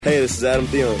this is Adam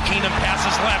Thielen. Keenum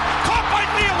passes left. Caught by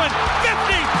Thielen.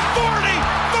 50, 40,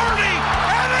 30,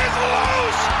 and is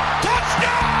loose.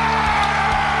 Touchdown!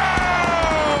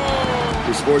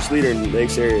 The sports leader in the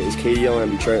Lakes area is KDLM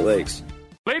Detroit Lakes.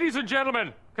 Ladies and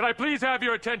gentlemen, can I please have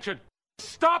your attention?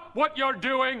 Stop what you're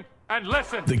doing and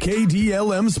listen. The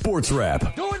KDLM Sports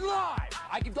Wrap. Do it live.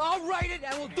 I'll write it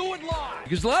and we'll do it live.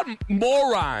 There's a lot of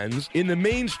morons in the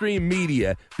mainstream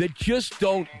media that just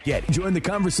don't get it. Join the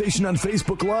conversation on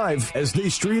Facebook Live as they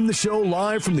stream the show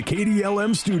live from the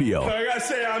KDLM studio. I gotta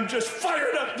say, I'm just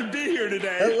fired up to be here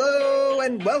today. Hello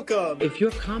and welcome. If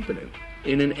you're competent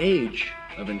in an age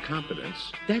of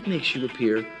incompetence, that makes you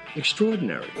appear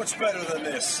extraordinary. What's better than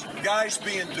this? Guys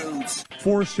being dudes.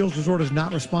 Forest Hills Resort is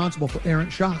not responsible for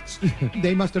errant shots.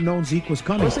 They must have known Zeke was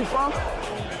coming. Where's he from?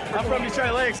 I'm from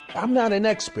Detroit Lakes. I'm not an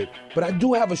expert, but I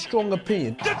do have a strong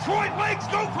opinion. Detroit Lakes,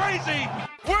 go crazy!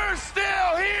 We're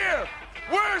still here!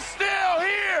 We're still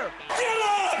here! Get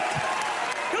up!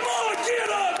 Come on, get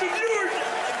up! If you're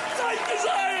psyched as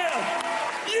I am!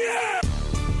 Yeah!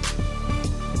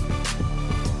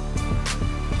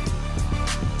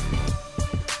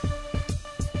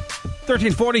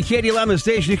 1340 KDLM, the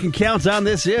station you can count on.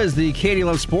 This is the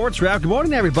KDLM Sports Wrap. Good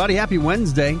morning, everybody. Happy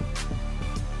Wednesday.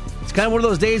 It's kind of one of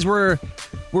those days where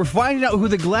we're finding out who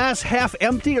the glass half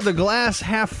empty or the glass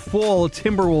half full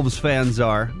Timberwolves fans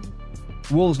are.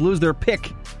 Wolves lose their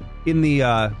pick in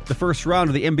the first round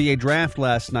of the NBA draft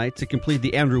last night to complete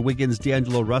the Andrew Wiggins,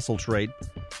 D'Angelo Russell trade.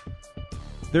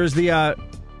 There's the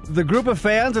group of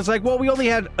fans that's like, well, we only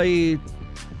had a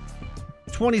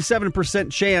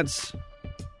 27% chance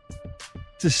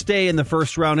to stay in the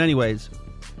first round anyways.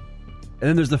 And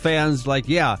then there's the fans like,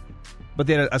 yeah, but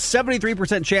they had a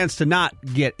 73% chance to not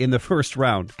get in the first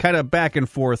round. Kind of back and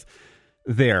forth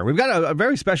there. We've got a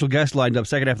very special guest lined up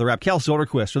second half of the wrap. Cal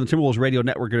Soderquist from the Timberwolves Radio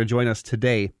Network going to join us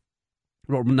today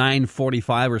about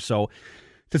 9:45 or so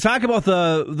to talk about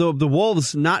the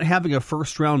Wolves not having a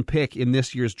first round pick in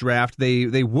this year's draft.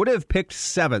 They would have picked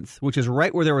 7th, which is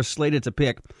right where they were slated to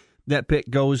pick. That pick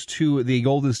goes to the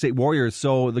Golden State Warriors.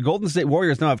 So the Golden State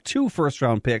Warriors now have 2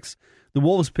 first-round picks. The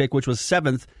Wolves pick, which was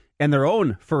 7th, and their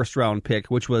own first-round pick,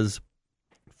 which was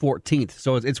 14th.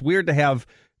 So it's weird to have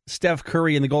Steph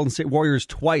Curry and the Golden State Warriors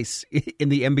twice in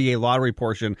the NBA lottery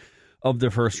portion of the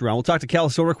first round. We'll talk to Cal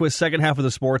Soderquist second half of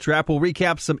the Sports Wrap. We'll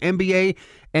recap some NBA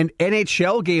and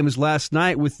NHL games last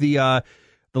night with the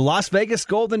Las Vegas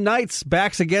Golden Knights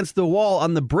backs against the wall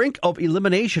on the brink of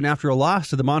elimination after a loss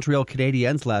to the Montreal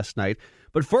Canadiens last night.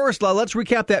 But first, let's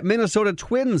recap that Minnesota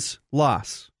Twins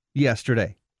loss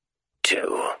yesterday.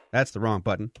 2. That's the wrong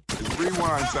button. It's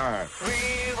rewind time.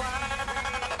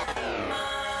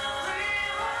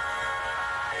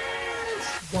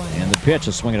 And the pitch,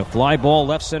 a swing and a fly ball,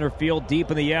 left center field, deep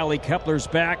in the alley. Kepler's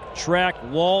back, track,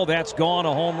 wall, that's gone,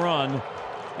 a home run.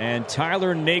 And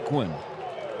Tyler Naquin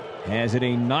has it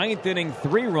a 9th-inning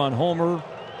 3-run homer,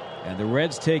 and the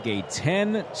Reds take a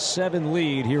 10-7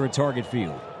 lead here at Target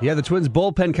Field. Yeah, the Twins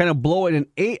bullpen kind of blowing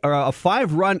a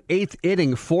 5-run 8th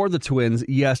inning for the Twins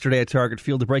yesterday at Target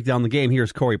Field. To break down the game,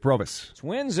 here's Corey Provis.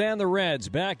 Twins and the Reds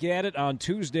back at it on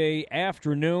Tuesday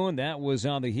afternoon. That was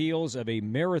on the heels of a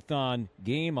marathon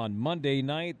game on Monday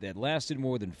night that lasted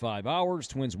more than 5 hours.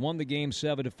 Twins won the game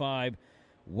 7-5.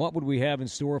 What would we have in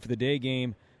store for the day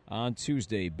game on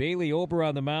Tuesday? Bailey Ober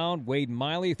on the mound. Wade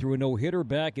Miley threw a no-hitter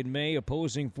back in May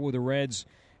opposing for the Reds.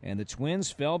 And the Twins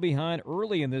fell behind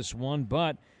early in this one,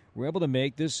 but were able to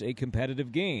make this a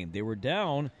competitive game. They were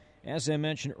down, as I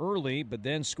mentioned early, but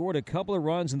then scored a couple of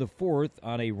runs in the 4th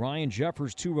on a Ryan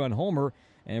Jeffers 2-run homer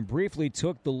and briefly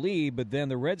took the lead. But then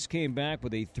the Reds came back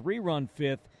with a 3-run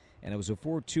 5th, and it was a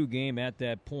 4-2 game at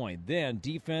that point. Then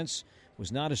defense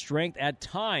was not a strength at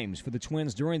times for the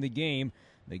Twins during the game.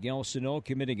 Miguel Sano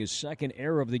committing his second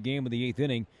error of the game in the 8th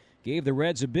inning gave the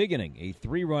Reds a big inning, a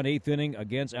 3-run 8th inning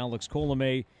against Alex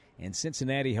Colomé, and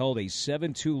Cincinnati held a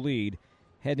 7-2 lead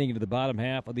heading into the bottom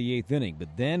half of the 8th inning.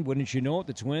 But then, wouldn't you know it,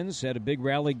 the Twins had a big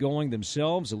rally going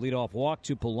themselves, a leadoff walk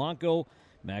to Polanco,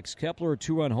 Max Kepler a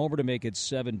 2-run homer to make it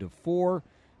 7-4.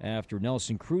 After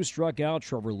Nelson Cruz struck out,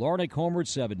 Trevor Larnach homered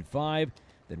 7-5.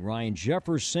 Then Ryan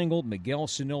Jeffers singled, Miguel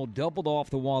Sano doubled off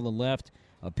the wall and left.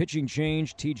 A pitching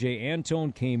change, T.J.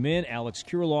 Antone came in. Alex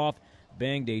Kirilloff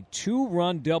banged a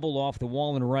 2-run double off the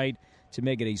wall and right to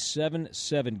make it a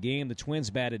 7-7 game. The Twins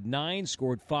batted 9,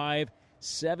 scored 5,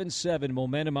 7-7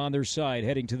 momentum on their side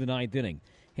heading to the 9th inning.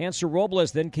 Hanser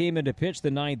Robles then came in to pitch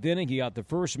the 9th inning. He got the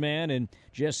first man and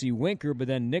Jesse Winker, but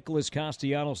then Nicholas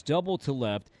Castellanos doubled to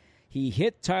left. He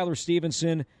hit Tyler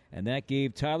Stevenson, and that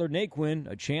gave Tyler Naquin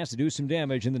a chance to do some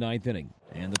damage in the 9th inning.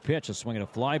 And the pitch, a swing and a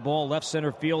fly ball, left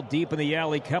center field, deep in the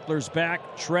alley. Kepler's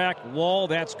back, track, wall,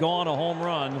 that's gone, a home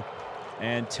run.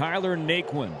 And Tyler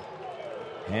Naquin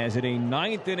has it a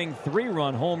 9th inning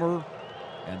 3-run homer,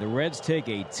 and the Reds take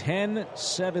a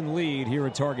 10-7 lead here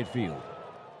at Target Field.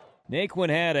 Naquin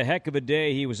had a heck of a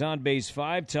day. He was on base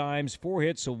 5 times, 4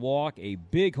 hits, a walk, a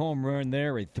big home run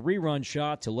there, a 3-run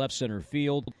shot to left center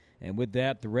field. And with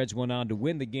that, the Reds went on to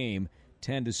win the game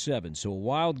 10-7. So a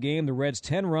wild game. The Reds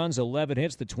 10 runs, 11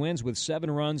 hits. The Twins with 7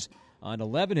 runs on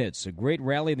 11 hits. A great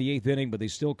rally in the 8th inning, but they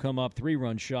still come up 3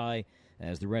 runs shy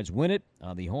as the Reds win it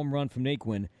on the home run from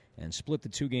Naquin and split the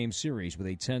 2-game series with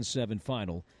a 10-7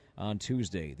 final on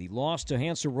Tuesday. The loss to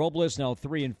Hanser Robles, now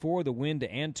 3-4. The win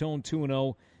to Antone,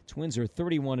 2-0. Twins are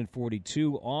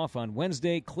 31-42. Off on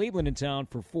Wednesday. Cleveland in town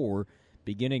for 4,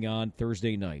 beginning on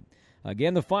Thursday night.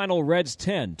 Again, the final, Reds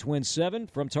 10, Twins 7.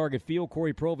 From Target Field,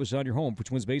 Corey Provis on your home for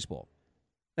Twins baseball.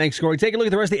 Thanks, Corey. Take a look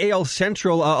at the rest of the AL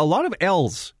Central. A lot of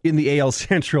L's in the AL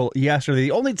Central yesterday.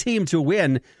 The only team to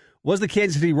win was the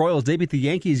Kansas City Royals. They beat the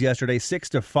Yankees yesterday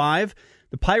 6-5.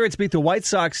 The Pirates beat the White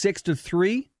Sox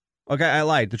 6-3. Okay, I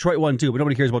lied. Detroit won too, but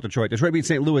nobody cares about Detroit. Detroit beat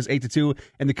St. Louis 8-2,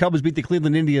 and the Cubs beat the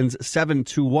Cleveland Indians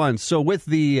 7-1. So with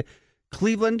the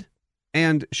Cleveland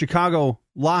and Chicago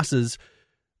losses,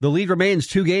 the lead remains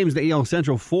 2 games in the AL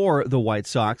Central for the White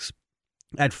Sox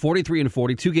at 43-40,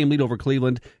 2-game lead over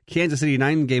Cleveland. Kansas City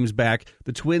 9 games back.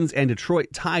 The Twins and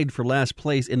Detroit tied for last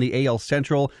place in the AL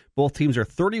Central. Both teams are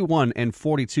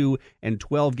 31-42 and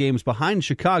 12 games behind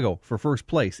Chicago for first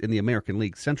place in the American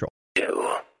League Central.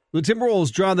 The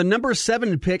Timberwolves draw the number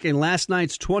 7 pick in last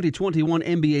night's 2021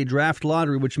 NBA Draft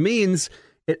Lottery, which means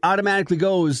it automatically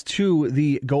goes to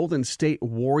the Golden State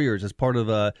Warriors as part of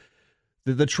the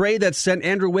trade that sent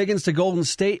Andrew Wiggins to Golden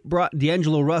State brought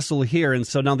D'Angelo Russell here, and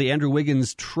so now the Andrew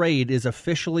Wiggins trade is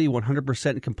officially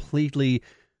 100% completely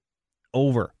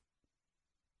over.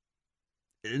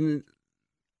 And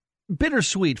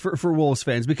bittersweet for Wolves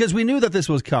fans, because we knew that this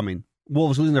was coming.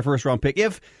 Wolves losing their first-round pick.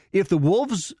 If the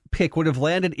Wolves pick would have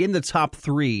landed in the top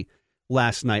 3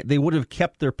 last night, they would have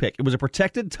kept their pick. It was a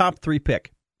protected top 3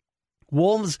 pick.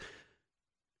 Wolves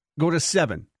go to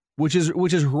 7. Which is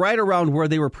right around where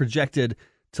they were projected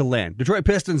to land. Detroit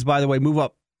Pistons, by the way, move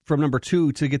up from number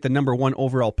 2 to get the number 1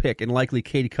 overall pick, and likely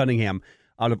Cade Cunningham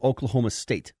out of Oklahoma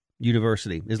State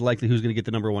University is likely who's going to get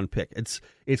the number 1 pick.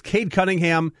 It's Cade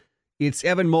Cunningham, it's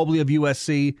Evan Mobley of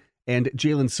USC, and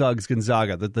Jalen Suggs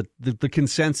Gonzaga. The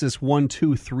consensus 1,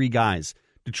 2, 3 guys.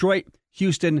 Detroit,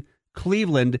 Houston,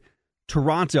 Cleveland,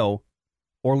 Toronto,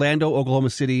 Orlando,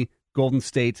 Oklahoma City, Golden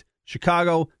State,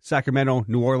 Chicago, Sacramento,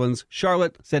 New Orleans,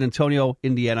 Charlotte, San Antonio,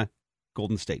 Indiana,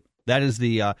 Golden State. That is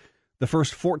the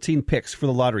first 14 picks for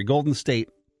the lottery. Golden State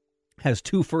has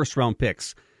 2 first-round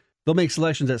picks. They'll make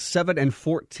selections at 7 and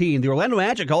 14. The Orlando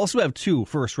Magic also have 2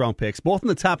 first-round picks, both in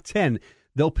the top 10.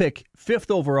 They'll pick 5th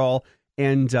overall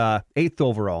and 8th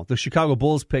overall. The Chicago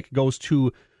Bulls pick goes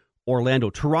to Orlando.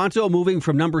 Toronto moving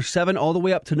from number 7 all the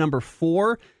way up to number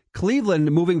 4.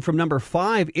 Cleveland moving from number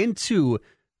 5 into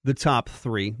the top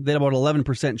 3. They had about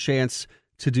 11% chance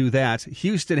to do that.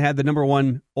 Houston had the number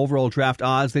 1 overall draft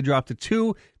odds. They dropped to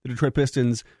 2. The Detroit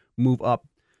Pistons move up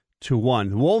to 1.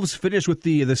 The Wolves finished with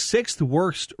the 6th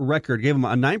worst record, gave them a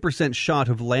 9% shot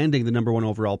of landing the number 1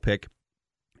 overall pick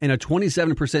and a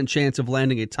 27% chance of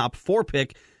landing a top 4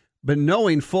 pick, but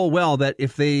knowing full well that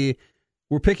if they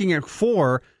were picking at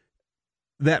 4,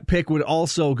 that pick would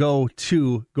also go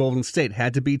to Golden State.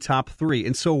 Had to be top 3.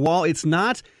 And so while it's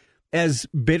not as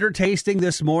bitter tasting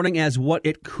this morning as what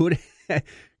it could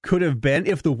have been,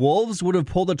 if the Wolves would have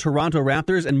pulled the Toronto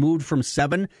Raptors and moved from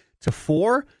 7 to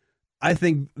 4, I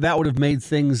think that would have made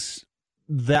things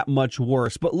that much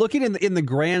worse. But looking in the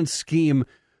grand scheme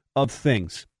of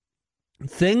things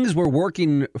were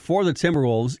working for the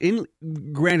Timberwolves.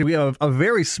 Granted, we have a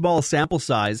very small sample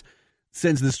size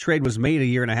since this trade was made a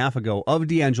year and a half ago of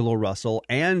D'Angelo Russell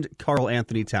and Karl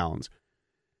Anthony Towns.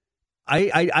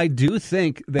 I do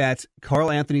think that Karl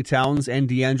Anthony Towns and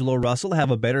D'Angelo Russell have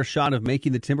a better shot of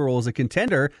making the Timberwolves a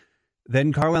contender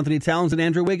than Karl Anthony Towns and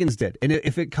Andrew Wiggins did. And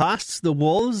if it costs the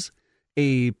Wolves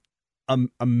a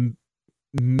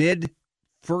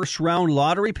mid-first-round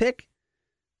lottery pick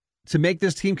to make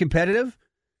this team competitive,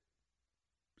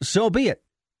 so be it.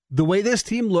 The way this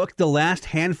team looked the last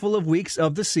handful of weeks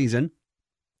of the season,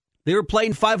 they were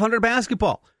playing .500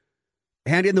 basketball.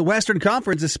 And in the Western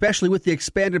Conference, especially with the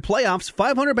expanded playoffs,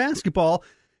 .500 basketball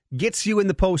gets you in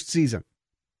the postseason.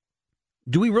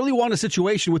 Do we really want a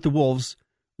situation with the Wolves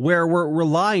where we're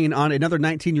relying on another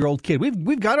 19-year-old kid?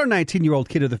 We've got our 19-year-old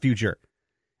kid of the future.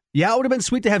 Yeah, it would have been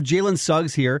sweet to have Jalen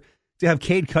Suggs here, to have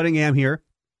Cade Cunningham here,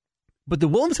 But the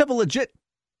Wolves have a legit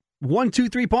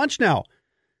 1-2-3 punch now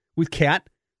with Cat,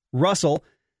 Russell,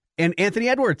 and Anthony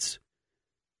Edwards.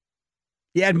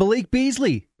 You add Malik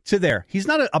Beasley to there. He's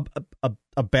not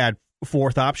a bad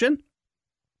fourth option.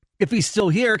 If he's still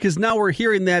here, because now we're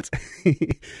hearing that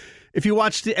if you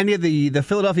watched any of the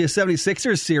Philadelphia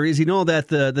 76ers series, you know that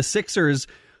the Sixers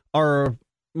are,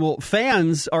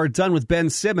 fans are done with Ben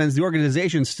Simmons. The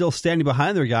organization's still standing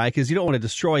behind their guy because you don't want to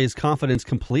destroy his confidence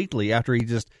completely after he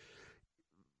just...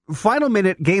 Final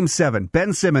minute, Game 7.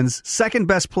 Ben Simmons, second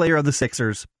best player of the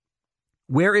Sixers.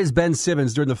 Where is Ben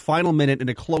Simmons during the final minute in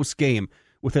a close game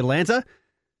with Atlanta?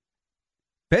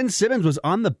 Ben Simmons was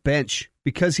on the bench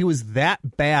because he was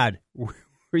that bad. Where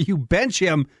you bench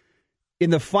him in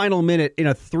the final minute in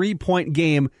a 3-point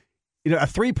game, a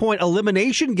 3-point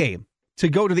elimination game to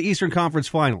go to the Eastern Conference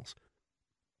Finals.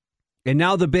 And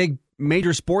now the big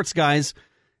major sports guys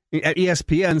at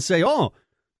ESPN say,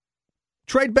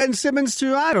 trade Ben Simmons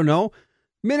to, I don't know,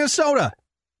 Minnesota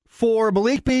for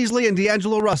Malik Beasley and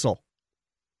D'Angelo Russell.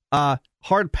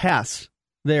 Hard pass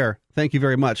there. Thank you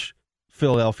very much,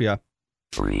 Philadelphia.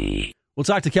 We'll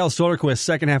talk to Cal Soderquist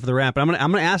second half of the wrap. I'm going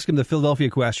to ask him the Philadelphia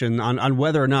question on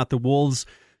whether or not the Wolves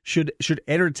should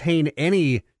entertain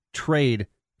any trade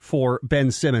for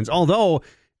Ben Simmons. Although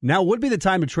now would be the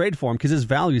time to trade for him because his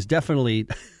value is definitely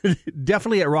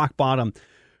at rock bottom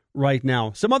right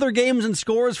now. Some other games and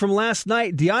scores from last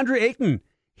night. DeAndre Ayton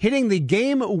hitting the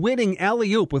game-winning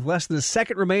alley-oop with less than a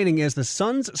second remaining as the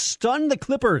Suns stunned the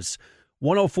Clippers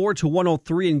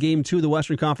 104-103 in Game 2 of the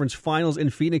Western Conference Finals in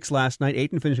Phoenix last night.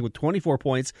 Ayton finishing with 24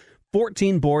 points,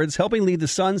 14 boards, helping lead the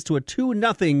Suns to a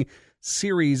 2-0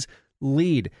 series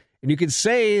lead. And you could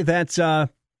say that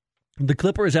the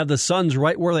Clippers have the Suns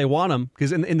right where they want them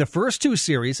because in the first two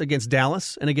series against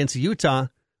Dallas and against Utah,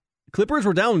 Clippers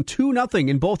were down 2-0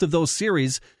 in both of those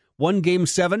series. Won Game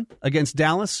 7 against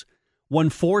Dallas, won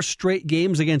 4 straight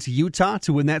games against Utah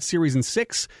to win that series in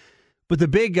 6. But the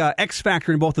big X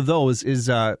factor in both of those is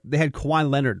they had Kawhi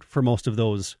Leonard for most of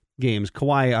those games.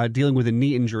 Kawhi dealing with a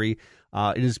knee injury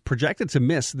is projected to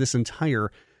miss this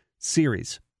entire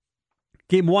series.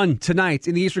 Game 1 tonight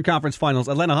in the Eastern Conference Finals.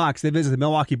 Atlanta Hawks, they visit the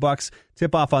Milwaukee Bucks.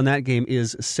 Tip-off on that game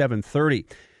is 7:30.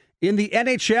 In the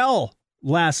NHL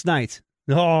last night,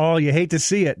 you hate to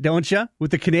see it, don't you?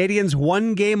 With the Canadiens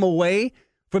 1 game away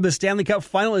from the Stanley Cup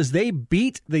Final as they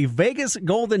beat the Vegas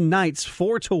Golden Knights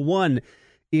 4-1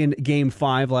 in Game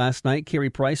 5 last night. Carey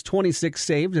Price, 26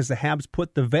 saves as the Habs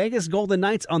put the Vegas Golden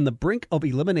Knights on the brink of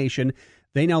elimination.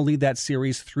 They now lead that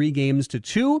series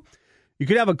 3-2. You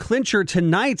could have a clincher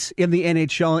tonight in the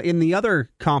NHL in the other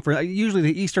conference, usually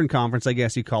the Eastern Conference, I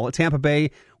guess you call it. Tampa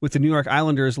Bay with the New York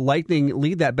Islanders. Lightning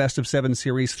lead that best-of-7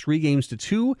 series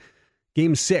 3-2.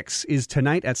 Game 6 is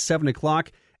tonight at 7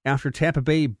 o'clock after Tampa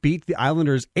Bay beat the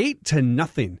Islanders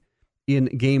 8-0 in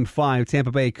Game 5.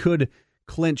 Tampa Bay could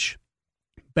clinch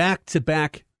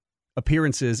back-to-back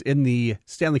appearances in the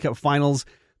Stanley Cup Finals.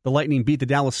 The Lightning beat the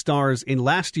Dallas Stars in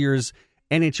last year's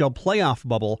NHL playoff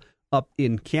bubble up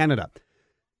in Canada.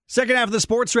 Second half of the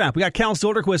Sports Wrap, we got Cal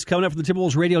Soderquist coming up from the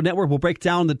Timberwolves Radio Network. We'll break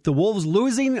down the Wolves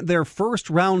losing their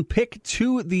first-round pick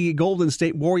to the Golden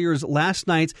State Warriors last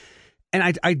night.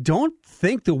 And I don't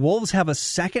think the Wolves have a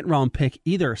second-round pick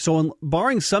either. So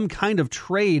barring some kind of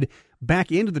trade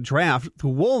back into the draft, the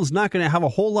Wolves not going to have a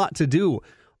whole lot to do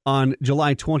on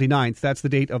July 29th. That's the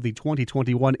date of the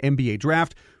 2021 NBA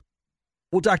Draft.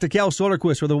 We'll talk to Cal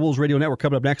Soderquist for the Wolves Radio Network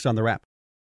coming up next on The Wrap.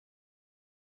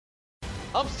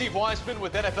 I'm Steve Weisman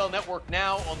with NFL Network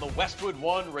Now on the Westwood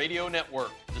One Radio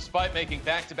Network. Despite making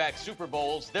back-to-back Super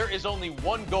Bowls, there is only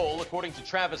one goal, according to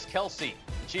Travis Kelce,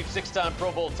 the Chiefs' 6-time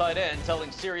Pro Bowl tight end,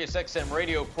 telling SiriusXM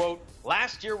Radio, quote,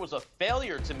 "Last year was a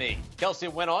failure to me."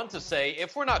 Kelce went on to say,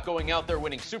 "If we're not going out there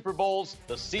winning Super Bowls,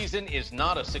 the season is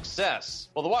not a success."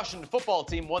 Well, the Washington football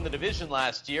team won the division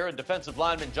last year, and defensive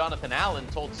lineman Jonathan Allen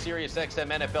told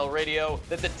SiriusXM NFL Radio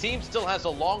that the team still has a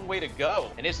long way to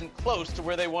go and isn't close to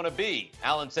where they want to be.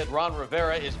 Allen said Ron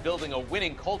Rivera is building a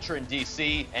winning culture in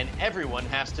D.C., and everyone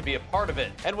has to be a part of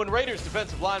it. And when Raiders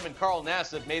defensive lineman Carl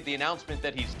Nassib made the announcement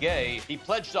that he's gay, he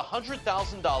pledged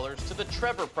 $100,000 to the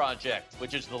Trevor Project,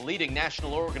 which is the leading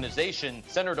national organization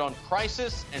centered on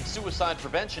crisis and suicide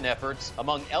prevention efforts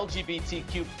among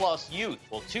LGBTQ plus youth.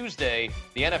 Well, Tuesday,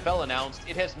 the NFL announced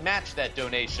it has matched that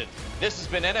donation. This has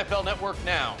been NFL Network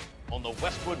Now on the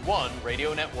Westwood One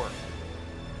Radio Network.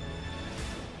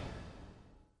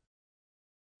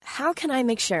 How can I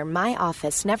make sure my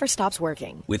office never stops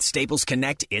working? With Staples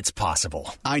Connect, it's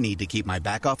possible. I need to keep my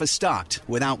back office stocked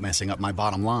without messing up my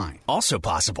bottom line. Also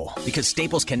possible, because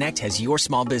Staples Connect has your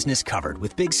small business covered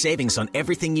with big savings on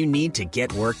everything you need to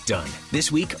get work done. This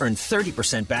week, earn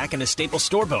 30% back in a Staples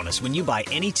store bonus when you buy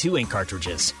any 2 ink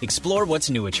cartridges. Explore what's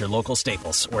new at your local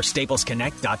Staples or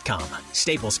staplesconnect.com.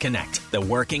 Staples Connect, the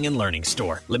working and learning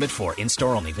store. Limit 4,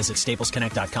 in-store only. Visit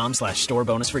staplesconnect.com/store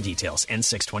bonus for details.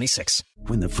 N626.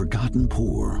 When the forgotten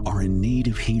poor are in need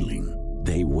of healing,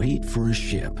 they wait for a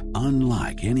ship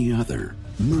unlike any other.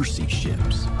 Mercy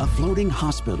Ships, a floating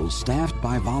hospital staffed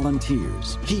by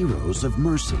volunteers, heroes of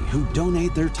mercy who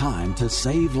donate their time to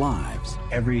save lives.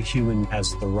 Every human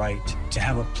has the right to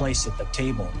have a place at the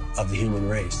table of the human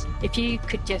race. If you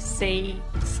could just see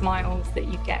the smiles that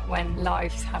you get when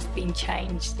lives have been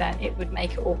changed, then it would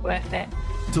make it all worth it.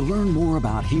 To learn more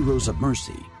about Heroes of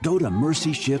Mercy, go to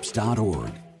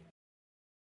mercyships.org.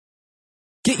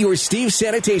 Get your Steve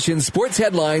Sanitation sports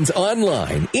headlines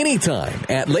online anytime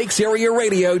at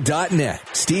lakesarearadio.net.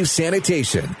 Steve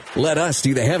Sanitation. Let us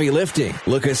do the heavy lifting.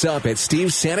 Look us up at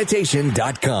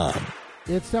stevesanitation.com.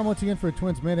 It's time once again for a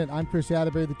Twins Minute. I'm Chris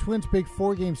Atterbury. The Twins' big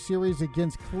 4-game series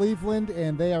against Cleveland,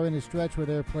 and they are in a stretch where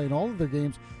they're playing all of their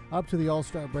games up to the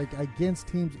All-Star break against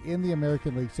teams in the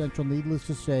American League Central. Needless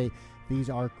to say, these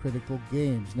are critical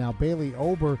games. Now, Bailey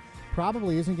Ober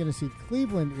probably isn't going to see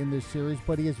Cleveland in this series,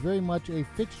 but he is very much a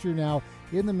fixture now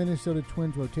in the Minnesota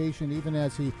Twins rotation, even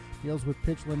as he deals with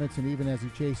pitch limits and even as he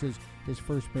chases his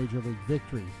first Major League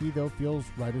victory. He, though, feels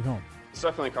right at home. It's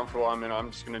definitely comfortable. I mean, I'm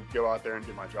just going to go out there and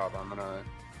do my job. I'm going to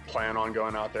plan on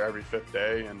going out there every 5th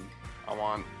day, and I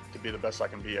want to be the best I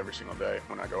can be every single day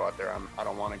when I go out there. I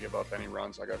don't want to give up any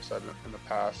runs, like I've said in the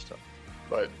past.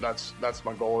 But that's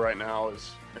my goal right now.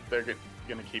 Is if they're going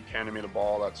to keep handing me the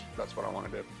ball, that's what I want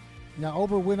to do. Now,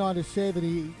 Ober went on to say that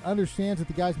he understands that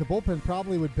the guys in the bullpen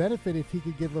probably would benefit if he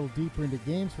could get a little deeper into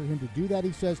games. For him to do that,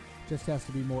 he says, just has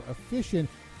to be more efficient,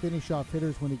 finish off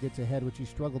hitters when he gets ahead, which he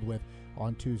struggled with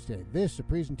on Tuesday. This, a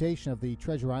presentation of the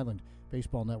Treasure Island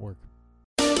Baseball Network.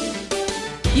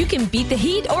 You can beat the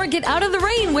heat or get out of the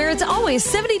rain where it's always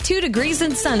 72 degrees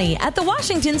and sunny at the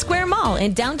Washington Square Mall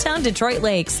in downtown Detroit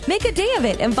Lakes. Make a day of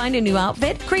it and find a new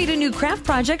outfit, create a new craft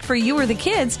project for you or the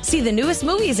kids, see the newest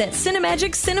movies at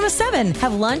Cinemagic Cinema 7,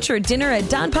 have lunch or dinner at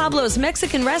Don Pablo's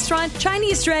Mexican Restaurant,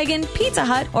 Chinese Dragon, Pizza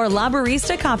Hut, or La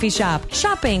Barista Coffee Shop.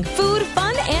 Shopping, food,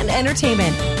 fun, and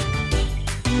entertainment.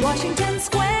 Washington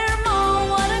Square Mall,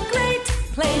 what a great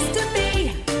place to be.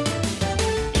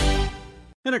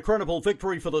 An incredible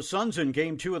victory for the Suns in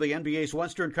Game 2 of the NBA's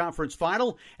Western Conference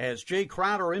Final as Jay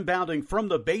Crowder inbounding from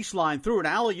the baseline threw an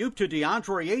alley-oop to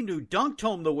DeAndre Ayton, who dunked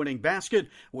home the winning basket.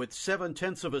 With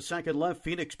 0.7 of a second left,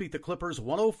 Phoenix beat the Clippers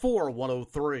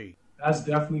 104-103. That's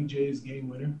definitely Jay's game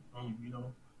winner.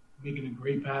 Making a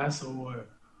great pass or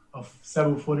a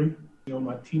 7-footer.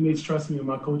 My teammates trust me and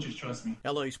my coaches trust me.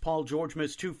 LA's Paul George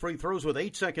missed 2 free throws with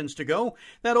 8 seconds to go.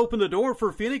 That opened the door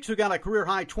for Phoenix, who got a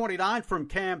career-high 29 from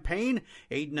Cam Payne.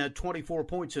 Ayton had 24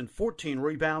 points and 14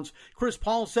 rebounds. Chris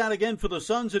Paul sat again for the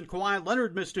Suns, and Kawhi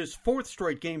Leonard missed his 4th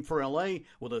straight game for LA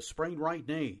with a sprained right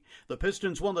knee. The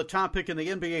Pistons won the top pick in the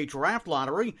NBA draft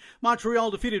lottery.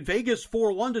 Montreal defeated Vegas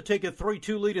 4-1 to take a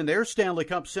 3-2 lead in their Stanley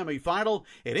Cup semifinal.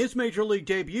 In his Major League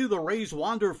debut, the Rays'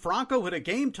 Wander Franco hit a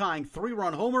game-tying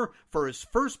 3-run homer for his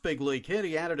first big league hit.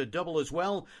 He added a double as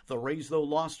well. The Rays, though,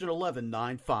 lost in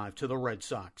 11-9-5 to the Red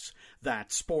Sox.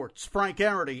 That's sports. Frank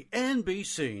Garrity,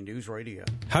 NBC News Radio.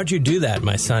 How'd you do that,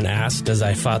 my son asked as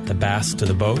I fought the bass to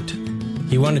the boat.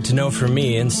 He wanted to know from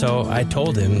me, and so I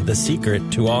told him the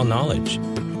secret to all knowledge.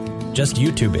 Just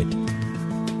YouTube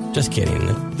it. Just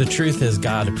kidding. The truth is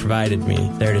God provided me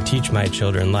there to teach my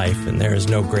children life, and there is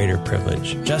no greater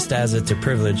privilege. Just as it's a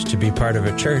privilege to be part of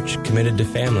a church committed to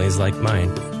families like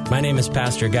mine. My name is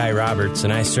Pastor Guy Roberts,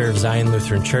 and I serve Zion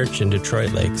Lutheran Church in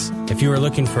Detroit Lakes. If you are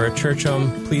looking for a church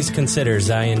home, please consider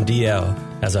Zion DL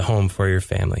as a home for your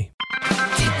family.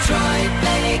 Detroit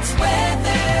Lakes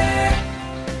weather.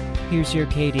 Here's your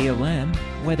KDLM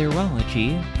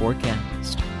weatherology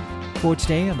forecast. For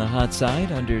today, on the hot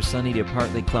side, under sunny to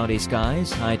partly cloudy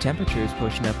skies, high temperatures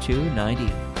pushing up to 90.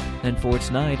 And for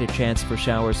tonight, a chance for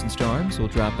showers and storms will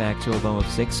drop back to a low of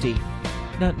 60.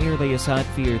 Not nearly as hot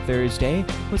for your Thursday,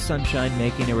 with sunshine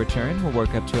making a return, will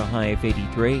work up to a high of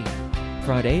 83.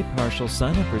 Friday, partial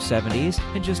sun, upper 70s,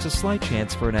 and just a slight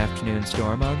chance for an afternoon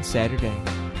storm on Saturday.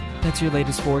 That's your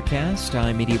latest forecast.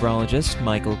 I'm meteorologist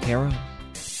Michael Carroll.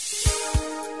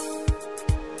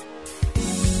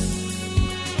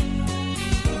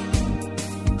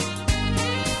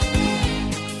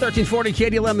 1340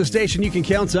 KDLM, the station you can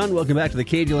count on. Welcome back to the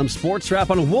KDLM Sports Wrap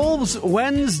on Wolves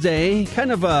Wednesday.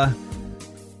 Kind of a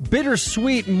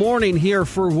bittersweet morning here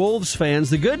for Wolves fans.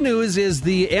 The good news is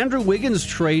the Andrew Wiggins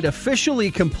trade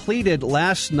officially completed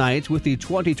last night with the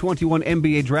 2021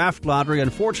 NBA Draft Lottery.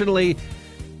 Unfortunately,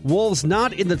 Wolves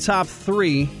not in the top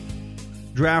 3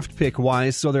 draft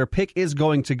pick-wise, so their pick is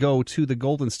going to go to the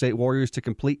Golden State Warriors to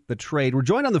complete the trade. We're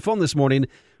joined on the phone this morning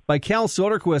by Cal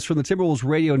Soderquist from the Timberwolves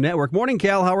Radio Network. Morning,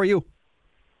 Cal. How are you?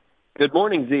 Good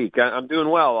morning, Zeke. I'm doing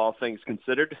well, all things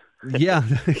considered. Yeah,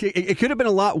 it could have been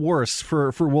a lot worse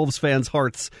for Wolves fans'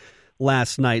 hearts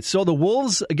last night. So the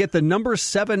Wolves get the number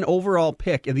 7 overall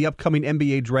pick in the upcoming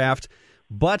NBA draft,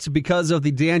 but because of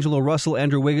the D'Angelo Russell,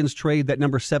 Andrew Wiggins trade, that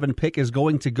number 7 pick is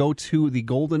going to go to the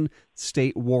Golden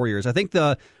State Warriors. I think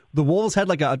the Wolves had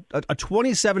like a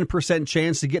 27%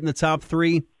 chance to get in the top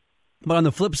 3. But on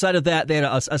the flip side of that, they had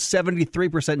a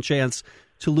 73% chance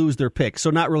to lose their pick.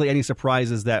 So not really any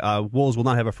surprises that Wolves will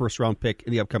not have a first-round pick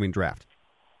in the upcoming draft.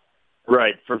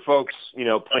 Right. For folks,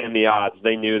 playing the odds,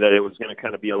 they knew that it was going to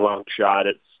kind of be a long shot.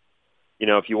 It's,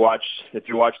 if you watch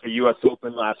the U.S.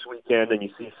 Open last weekend and you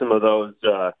see some of those,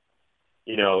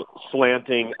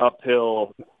 slanting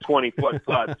uphill 20-foot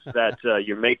putts that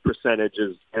your make percentage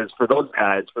is for those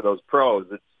guys, for those pros,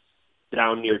 it's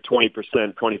down near 20%,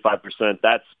 25%.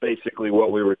 That's basically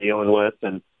what we were dealing with.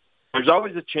 And there's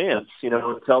always a chance,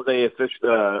 until they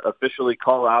officially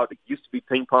call out. It used to be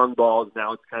ping pong balls.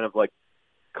 Now it's kind of like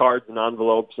cards and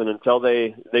envelopes. And until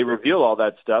they reveal all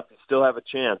that stuff, you still have a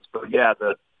chance. But, yeah,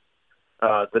 the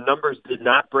numbers did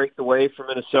not break the way for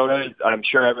Minnesota. I'm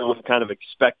sure everyone kind of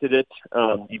expected it,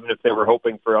 even if they were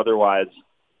hoping for otherwise.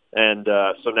 And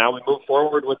so now we move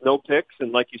forward with no picks.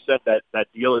 And like you said, that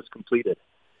deal is completed.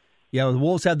 Yeah, the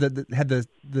Wolves had the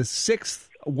 6th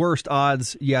worst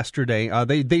odds yesterday.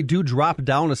 They do drop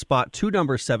down a spot to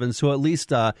number 7, so at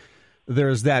least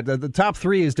there's that. The top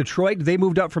 3 is Detroit. They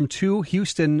moved up from 2.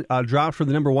 Houston dropped from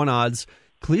the number 1 odds.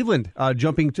 Cleveland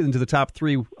jumping into the top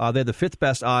 3. They had the 5th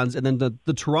best odds. And then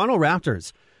the Toronto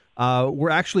Raptors were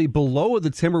actually below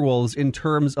the Timberwolves in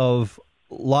terms of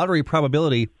lottery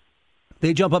probability.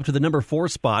 They jump up to the number 4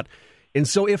 spot. And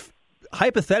so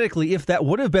hypothetically, if that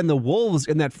would have been the Wolves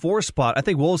in that 4 spot, I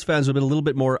think Wolves fans would have been a little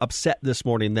bit more upset this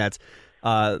morning that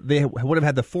they would have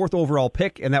had the 4th overall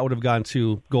pick, and that would have gone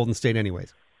to Golden State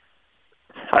anyways.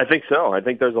 I think so. I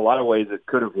think there's a lot of ways it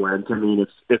could have went. I mean,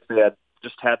 if they had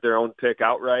just had their own pick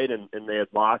outright and they had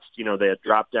lost, they had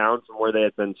dropped down from where they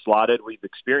had been slotted. We've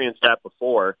experienced that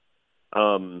before.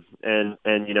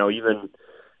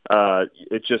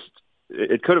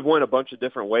 It could have went a bunch of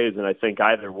different ways, and I think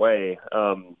either way,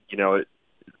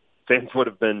 fans would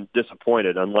have been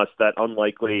disappointed unless that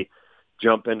unlikely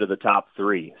jump into the top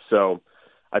 3. So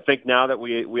I think now that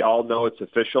we all know it's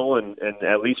official, and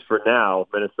at least for now,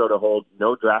 Minnesota holds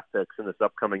no draft picks in this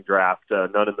upcoming draft,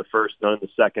 none in the 1st, none in the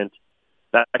 2nd.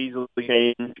 That easily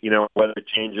change, whether it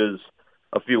changes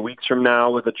a few weeks from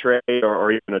now with a trade or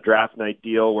even a draft night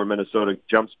deal where Minnesota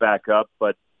jumps back up.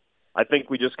 But I think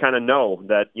we just kind of know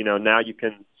that, now you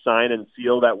can sign and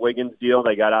seal that Wiggins deal.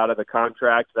 They got out of the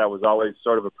contract. That was always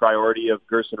sort of a priority of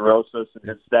Gerson Rosas and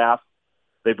his staff.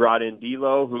 They brought in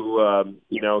D'Lo, who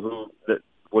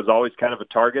was always kind of a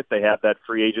target. They had that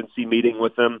free agency meeting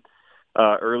with him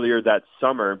earlier that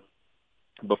summer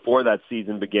before that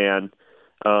season began.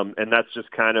 And that's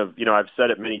just kind of, I've said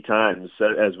it many times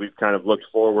as we've kind of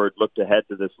looked ahead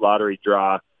to this lottery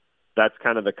draw. That's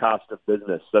kind of the cost of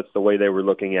business. That's the way they were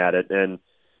looking at it. And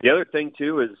the other thing,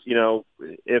 too, is,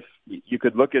 if you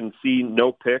could look and see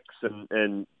no picks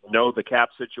and know the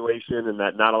cap situation and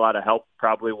that not a lot of help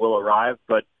probably will arrive.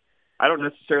 But I don't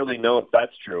necessarily know if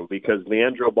that's true because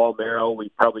Leandro Balmero, we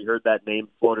probably heard that name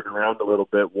floated around a little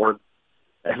bit once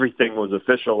everything was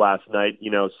official last night.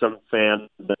 Some fans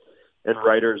and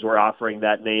writers were offering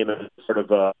that name as sort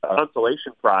of a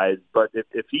consolation prize. But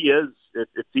if he is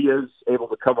able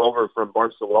to come over from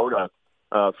Barcelona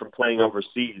from playing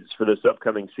overseas for this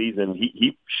upcoming season,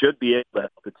 he should be able to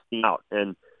help the team out.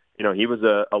 And he was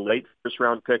a late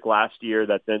first-round pick last year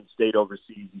that then stayed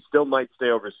overseas. He still might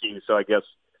stay overseas, so I guess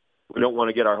we don't want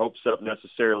to get our hopes up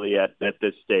necessarily at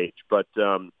this stage. But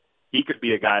he could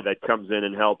be a guy that comes in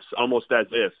and helps almost as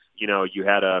if, you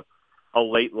had a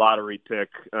late lottery pick,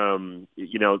 in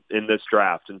this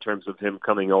draft in terms of him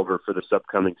coming over for this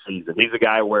upcoming season. He's a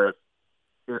guy where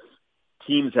if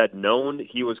teams had known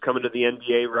he was coming to the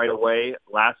NBA right away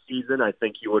last season, I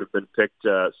think he would have been picked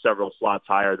several slots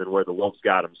higher than where the Wolves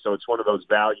got him. So it's one of those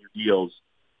value deals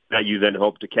that you then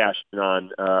hope to cash in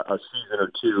on a season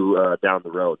or two down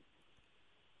the road.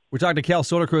 We're talking to Cal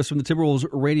Soderquist from the Timberwolves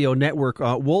Radio Network.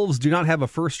 Wolves do not have a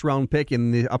first-round pick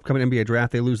in the upcoming NBA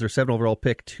draft. They lose their 7th overall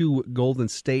pick to Golden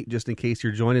State, just in case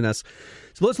you're joining us.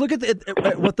 So let's look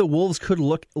at what the Wolves could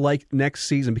look like next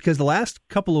season, because the last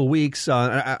couple of weeks,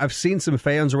 I've seen some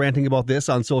fans ranting about this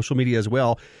on social media as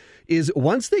well, is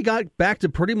once they got back to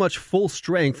pretty much full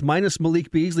strength, minus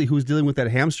Malik Beasley, who's dealing with that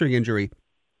hamstring injury,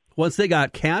 once they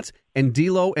got Cat and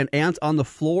D'Lo and Ant on the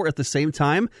floor at the same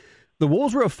time, the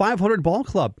Wolves were a 500 ball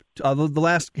club the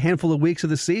last handful of weeks of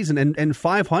the season, and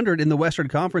 500 in the Western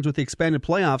Conference with the expanded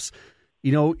playoffs,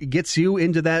 gets you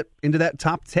into that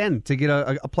top 10 to get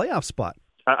a playoff spot.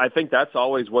 I think that's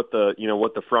always what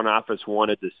the front office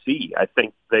wanted to see. I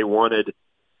think they wanted,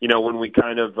 when we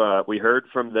kind of we heard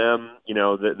from them,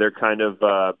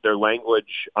 their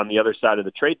language on the other side of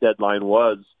the trade deadline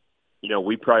was,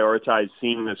 we prioritize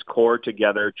seeing this core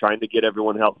together, trying to get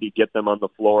everyone healthy, get them on the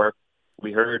floor.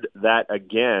 We heard that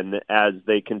again as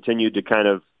they continued to kind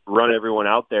of run everyone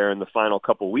out there in the final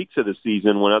couple weeks of the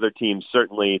season, when other teams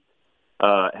certainly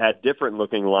had different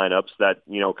looking lineups that,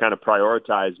 kind of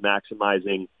prioritized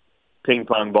maximizing ping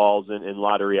pong balls and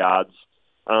lottery odds.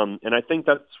 And I think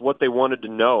that's what they wanted to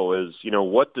know is,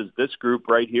 what does this group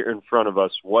right here in front of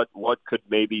us, what could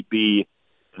maybe be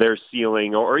their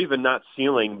ceiling, or even not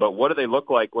ceiling, but what do they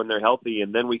look like when they're healthy?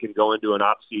 And then we can go into an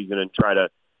off season and try to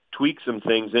tweak some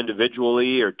things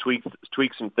individually or tweak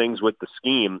some things with the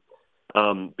scheme,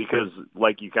 because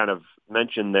like you kind of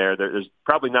mentioned there's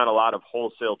probably not a lot of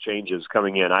wholesale changes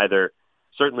coming in, either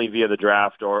certainly via the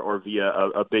draft or via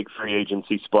a big free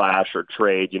agency splash or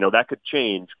trade. That could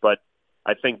change, but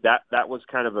I think that was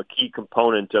kind of a key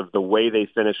component of the way they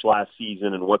finished last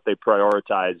season and what they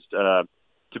prioritized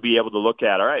to be able to look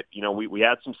at. All right, we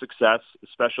had some success,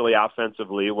 especially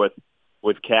offensively with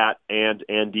Cat and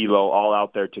D'Lo all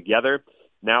out there together.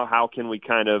 Now how can we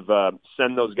kind of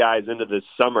send those guys into this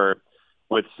summer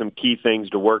with some key things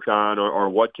to work on, or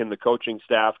what can the coaching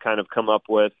staff kind of come up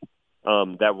with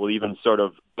that will even sort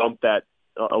of bump that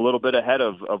a little bit ahead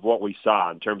of what we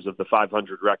saw in terms of the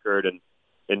 500 record and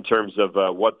in terms of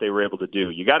what they were able to do.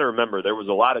 You got to remember there was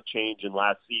a lot of change in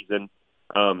last season.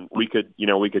 We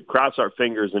could cross our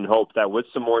fingers and hope that with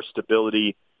some more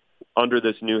stability under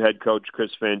this new head coach,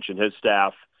 Chris Finch, and his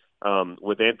staff,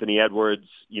 with Anthony Edwards,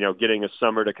 getting a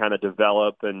summer to kind of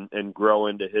develop and grow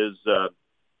into his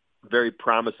very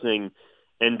promising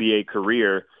NBA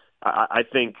career, I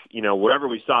think, whatever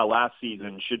we saw last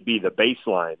season should be the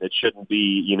baseline. It shouldn't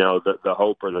be, the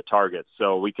hope or the target.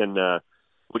 So we can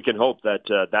hope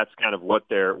that that's kind of what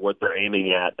they're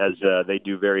aiming at as they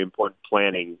do very important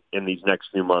planning in these next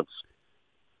few months.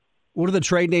 One of the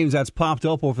trade names that's popped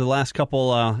up over the last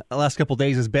couple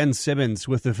days is Ben Simmons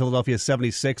with the Philadelphia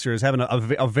 76ers, having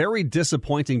a very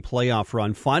disappointing playoff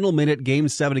run. Final minute, Game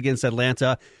 7 against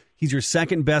Atlanta. He's your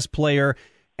second best player,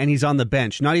 and he's on the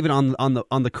bench, not even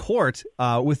on the court,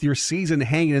 with your season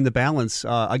hanging in the balance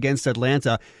against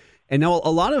Atlanta. And now a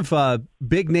lot of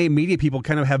big name media people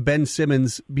kind of have Ben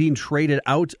Simmons being traded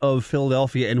out of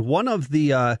Philadelphia, and one of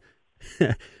the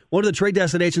trade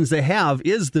destinations they have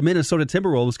is the Minnesota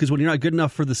Timberwolves, because when you're not good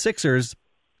enough for the Sixers,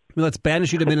 let's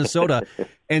banish you to Minnesota.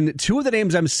 And two of the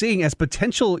names I'm seeing as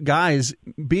potential guys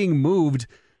being moved,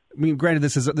 I mean, granted,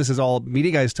 this is all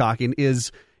media guys talking,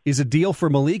 is a deal for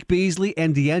Malik Beasley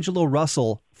and D'Angelo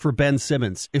Russell for Ben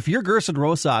Simmons. If you're Gerson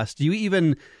Rosas, do you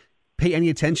even pay any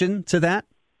attention to that?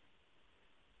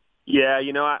 Yeah,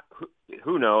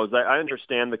 who knows? I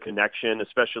understand the connection,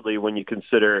 especially when you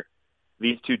consider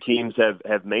these two teams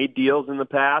have made deals in the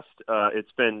past.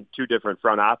 It's been two different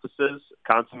front offices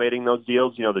consummating those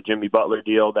deals. The Jimmy Butler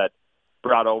deal that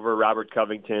brought over Robert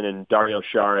Covington and Dario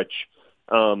Saric.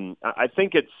 I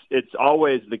think it's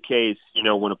always the case,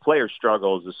 when a player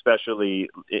struggles, especially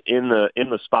in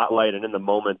the spotlight and in the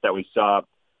moment that we saw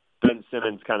Ben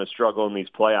Simmons kind of struggle in these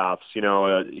playoffs.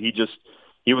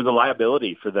 He was a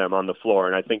liability for them on the floor,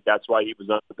 and I think that's why he was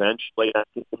on the bench late.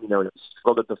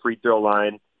 Struggled at the free throw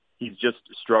line. He's just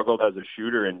struggled as a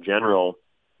shooter in general,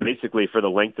 basically for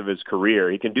the length of his career.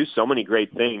 He can do so many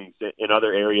great things in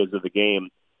other areas of the game,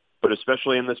 but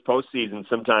especially in this postseason,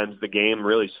 sometimes the game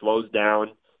really slows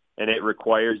down, and it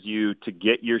requires you to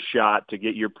get your shot, to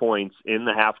get your points in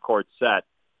the half-court set.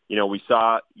 We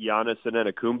saw Giannis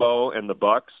Antetokounmpo and the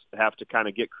Bucks have to kind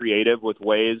of get creative with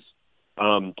ways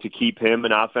to keep him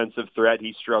an offensive threat.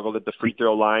 He struggled at the free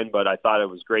throw line, but I thought it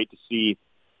was great to see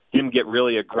him get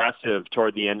really aggressive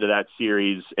toward the end of that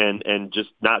series and just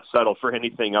not settle for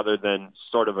anything other than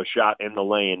sort of a shot in the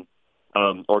lane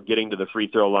or getting to the free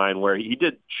throw line, where he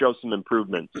did show some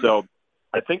improvement. So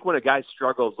I think when a guy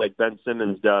struggles like Ben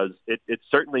Simmons does, it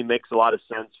certainly makes a lot of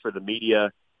sense for the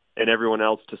media and everyone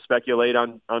else to speculate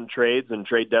on trades and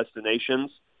trade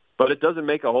destinations. But it doesn't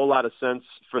make a whole lot of sense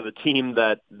for the team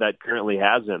that currently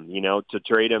has him, to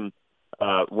trade him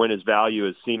when his value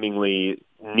is seemingly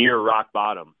near rock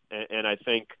bottom. And I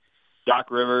think Doc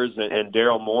Rivers and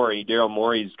Daryl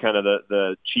Morey's kind of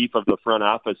the chief of the front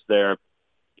office there.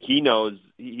 He knows,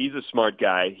 he's a smart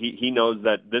guy. He knows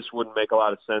that this wouldn't make a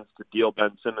lot of sense to deal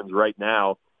Ben Simmons right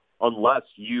now unless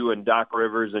you and Doc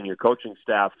Rivers and your coaching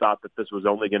staff thought that this was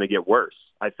only going to get worse.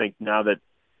 I think now that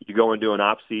you go into an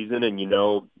off season and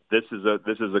this is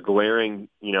a glaring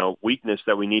weakness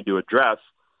that we need to address,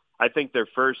 I think their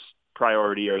first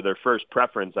priority, or their first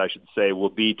preference, I should say, will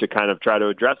be to kind of try to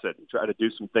address it, try to do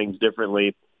some things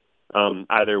differently,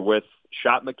 either with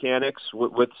shot mechanics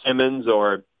with Simmons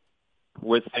or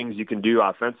with things you can do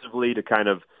offensively to kind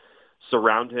of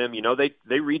surround him.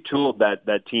 They retooled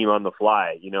that team on the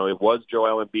fly. It was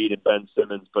Joel Embiid and Ben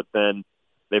Simmons, but then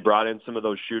they brought in some of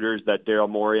those shooters that Daryl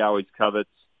Morey always covets.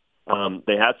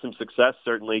 They had some success,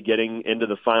 certainly, getting into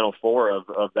the Final Four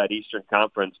of that Eastern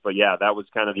Conference. But, yeah, that was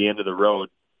kind of the end of the road.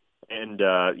 And,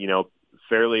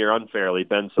 fairly or unfairly,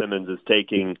 Ben Simmons is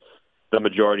taking the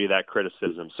majority of that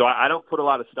criticism. So I don't put a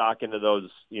lot of stock into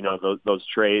those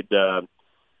trade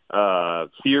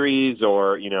theories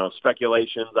or,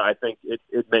 speculations. I think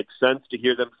it makes sense to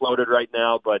hear them floated right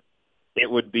now, but it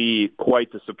would be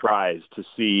quite the surprise to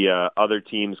see other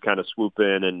teams kind of swoop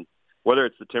in, and whether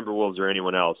it's the Timberwolves or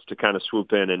anyone else, to kind of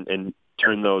swoop in and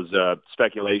turn those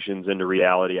speculations into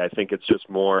reality. I think it's just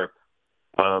more,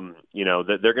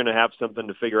 that they're going to have something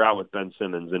to figure out with Ben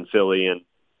Simmons in Philly, and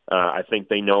I think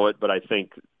they know it, but I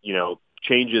think,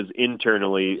 changes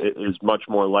internally is much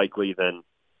more likely than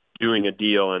doing a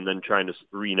deal and then trying to,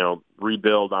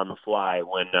 rebuild on the fly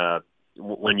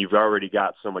when you've already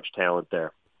got so much talent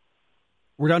there.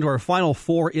 We're down to our final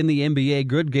four in the NBA.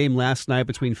 Good game last night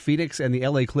between Phoenix and the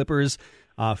LA Clippers.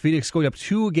 Phoenix going up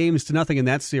 2-0 in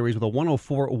that series with a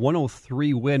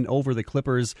 104-103 win over the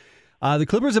Clippers. The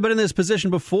Clippers have been in this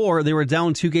position before. They were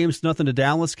down 2-0 to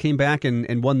Dallas, came back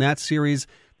and won that series.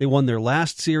 They won their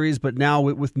last series, but now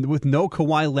with no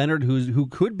Kawhi Leonard, who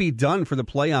could be done for the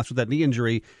playoffs with that knee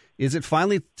injury, is it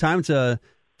finally time to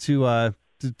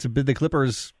bid the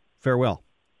Clippers farewell?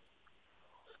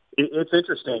 It's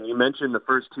interesting. You mentioned the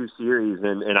first two series,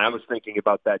 and I was thinking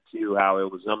about that too, how it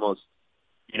was almost,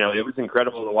 it was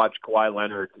incredible to watch Kawhi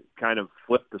Leonard kind of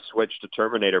flip the switch to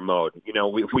Terminator mode.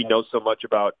 We know so much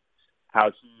about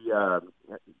how he,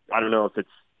 I don't know if it's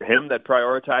him that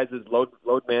prioritizes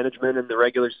load management in the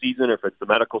regular season or if it's the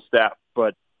medical staff,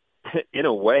 but in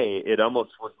a way, it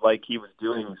almost was like he was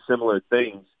doing similar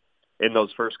things in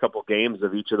those first couple games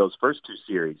of each of those first two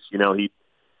series.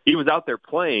 He was out there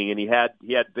playing and he had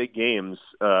big games,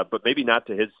 but maybe not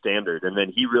to his standard. And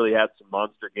then he really had some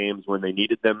monster games when they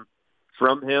needed them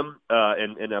from him.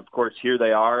 And of course, here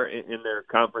they are in their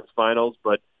conference finals.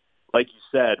 But like you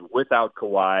said, without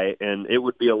Kawhi, and it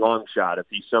would be a long shot if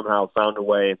he somehow found a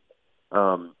way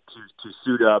to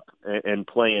suit up and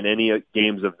play in any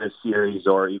games of this series,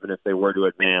 or even if they were to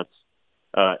advance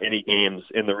any games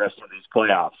in the rest of these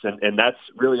playoffs. And that's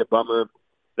really a bummer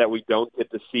that we don't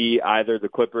get to see either the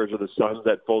Clippers or the Suns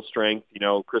at full strength.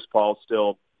 Chris Paul's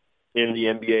still in the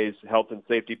NBA's health and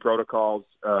safety protocols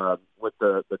with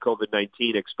the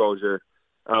COVID-19 exposure.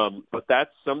 But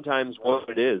that's sometimes what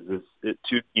it is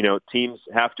teams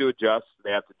have to adjust.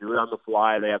 They have to do it on the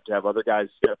fly. They have to have other guys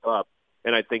step up.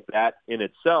 And I think that in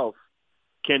itself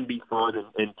can be fun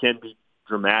and can be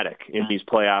dramatic in these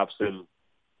playoffs. And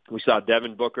we saw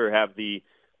Devin Booker have the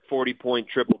 40-point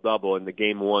triple-double in the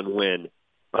Game 1 win.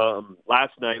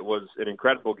 Last night was an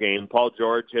incredible game. Paul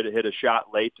George hit a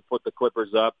shot late to put the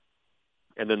Clippers up,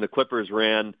 and then the Clippers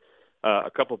ran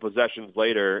a couple possessions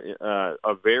later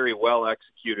a very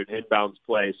well-executed inbounds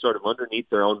play sort of underneath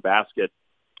their own basket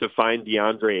to find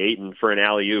DeAndre Ayton for an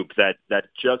alley-oop that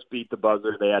just beat the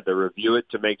buzzer. They had to review it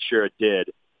to make sure it did.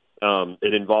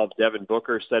 It involved Devin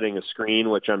Booker setting a screen,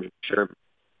 which I'm sure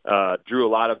drew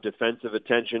a lot of defensive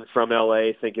attention from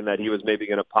L.A., thinking that he was maybe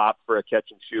going to pop for a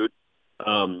catch and shoot.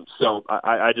 So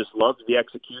I just loved the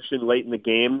execution late in the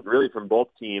game, really from both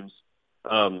teams.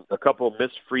 A couple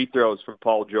missed free throws from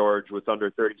Paul George with under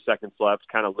 30 seconds left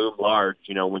kind of loom large,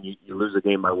 when you lose a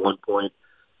game by 1 point.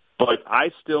 But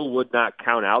I still would not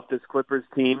count out this Clippers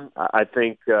team. I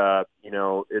think,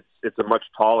 it's a much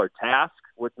taller task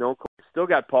with no – still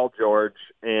got Paul George,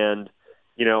 and,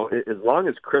 as long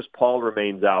as Chris Paul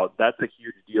remains out, that's a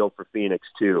huge deal for Phoenix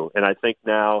too. And I think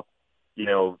now –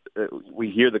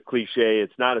 we hear the cliche,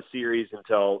 it's not a series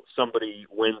until somebody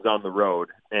wins on the road.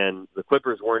 And the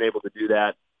Clippers weren't able to do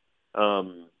that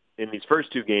in these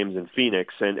first two games in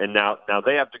Phoenix, and now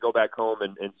they have to go back home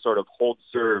and sort of hold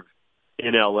serve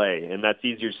in LA, and that's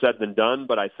easier said than done.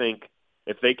 But I think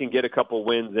if they can get a couple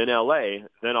wins in LA,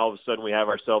 then all of a sudden we have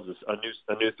ourselves a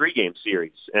new 3-game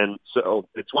series. And so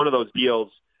it's one of those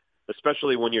deals,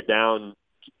 especially when you're down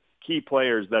key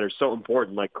players that are so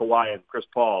important, like Kawhi and Chris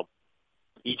Paul.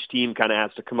 Each team kind of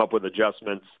has to come up with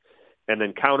adjustments and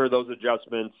then counter those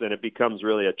adjustments, and it becomes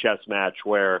really a chess match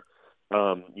where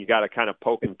you got to kind of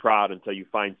poke and prod until you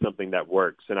find something that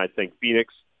works. And I think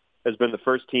Phoenix has been the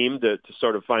first team to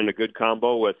sort of find a good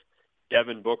combo with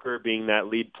Devin Booker being that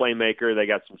lead playmaker. They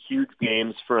got some huge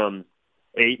games from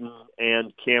Ayton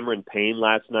and Cameron Payne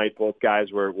last night. Both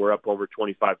guys were up over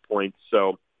 25 points.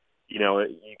 So, you know,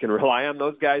 you can rely on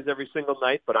those guys every single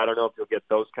night, but I don't know if you'll get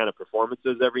those kind of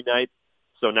performances every night.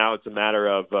 So now it's a matter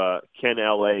of can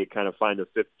LA kind of find a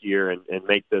fifth gear and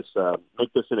make this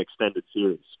an extended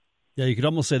series. Yeah, you could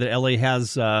almost say that LA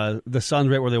has the Suns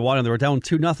right where they want them. They were down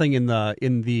 2-0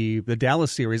 in the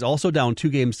Dallas series, also down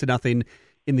 2-0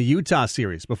 in the Utah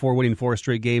series before winning 4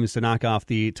 straight games to knock off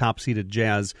the top-seeded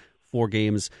Jazz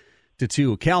 4-2.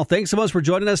 Cal, thanks so much for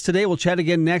joining us today. We'll chat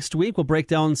again next week. We'll break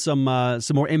down some more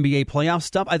NBA playoff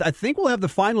stuff. I think we'll have the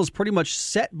finals pretty much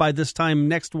set by this time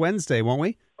next Wednesday, won't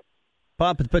we?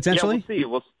 Potentially? Yeah,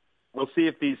 we'll see. We'll see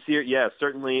if these series. Yeah,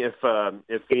 certainly if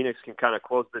Phoenix can kind of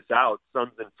close this out,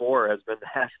 Suns in 4 has been the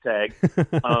hashtag.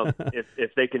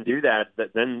 If they can do that,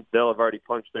 then they'll have already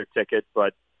punched their ticket.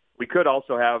 But we could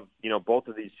also have both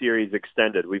of these series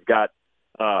extended. We've got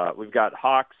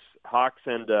Hawks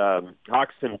and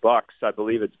Bucks. I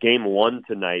believe it's game 1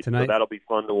 tonight. So that'll be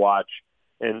fun to watch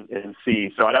and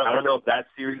see. So I don't know if that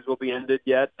series will be ended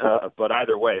yet, but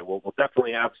either way, we'll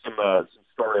definitely have some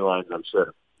storylines, I'm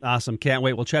sure. Awesome. Can't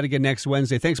wait. We'll chat again next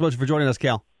Wednesday. Thanks so much for joining us,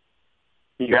 Cal.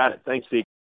 You got it. Thanks, Steve.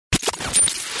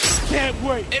 Can't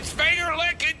wait. It's finger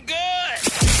licking good.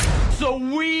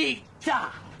 Sweet.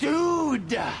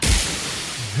 Dude.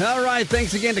 All right.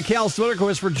 Thanks again to Cal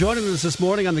Switterquist for joining us this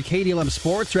morning on the KDLM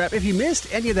Sports Wrap. If you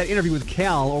missed any of that interview with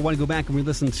Cal or want to go back and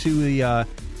re-listen to the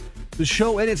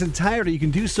show in its entirety, you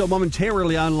can do so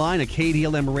momentarily online at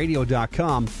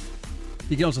KDLMradio.com.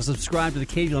 You can also subscribe to the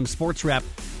KDLM Sports Wrap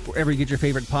wherever you get your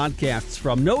favorite podcasts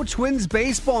from. No Twins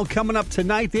baseball coming up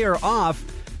tonight. They are off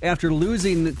after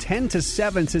losing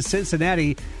 10-7 to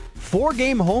Cincinnati.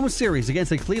 4-game home series against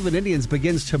the Cleveland Indians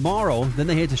begins tomorrow. Then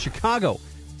they head to Chicago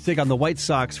to take on the White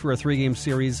Sox for a 3-game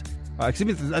series. That's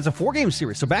a 4-game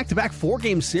series. So back-to-back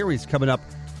 4-game series coming up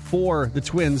for the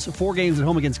Twins. 4 games at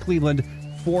home against Cleveland,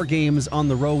 4 games on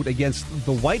the road against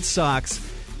the White Sox.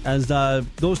 As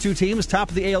those two teams, top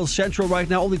of the AL Central right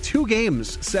now, only 2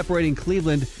 games separating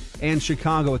Cleveland and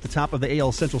Chicago at the top of the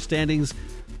AL Central standings.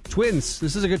 Twins,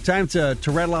 this is a good time to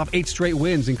rattle off 8 straight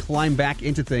wins and climb back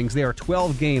into things. They are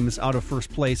 12 games out of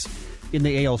first place in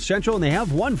the AL Central, and they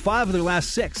have won 5 of their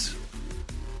last 6.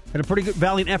 Had a pretty good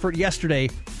valiant effort yesterday,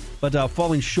 but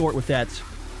falling short with that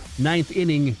 9th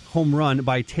inning home run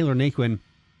by Taylor Naquin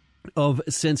of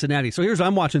Cincinnati. So here's what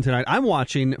I'm watching tonight. I'm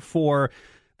watching for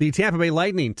the Tampa Bay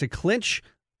Lightning to clinch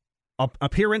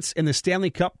appearance in the Stanley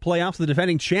Cup playoffs. The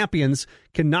defending champions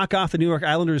can knock off the New York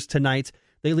Islanders tonight.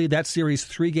 They lead that series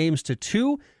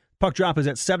 3-2. Puck drop is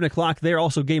at 7 o'clock. There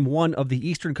also game 1 of the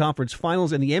Eastern Conference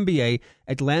Finals in the NBA.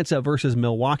 Atlanta versus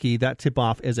Milwaukee. That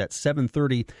tip-off is at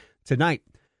 7:30 tonight.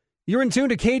 You're in tune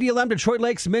to KDLM Detroit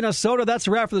Lakes, Minnesota. That's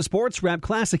a wrap for the Sports Wrap.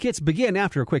 Classic hits begin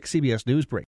after a quick CBS News break.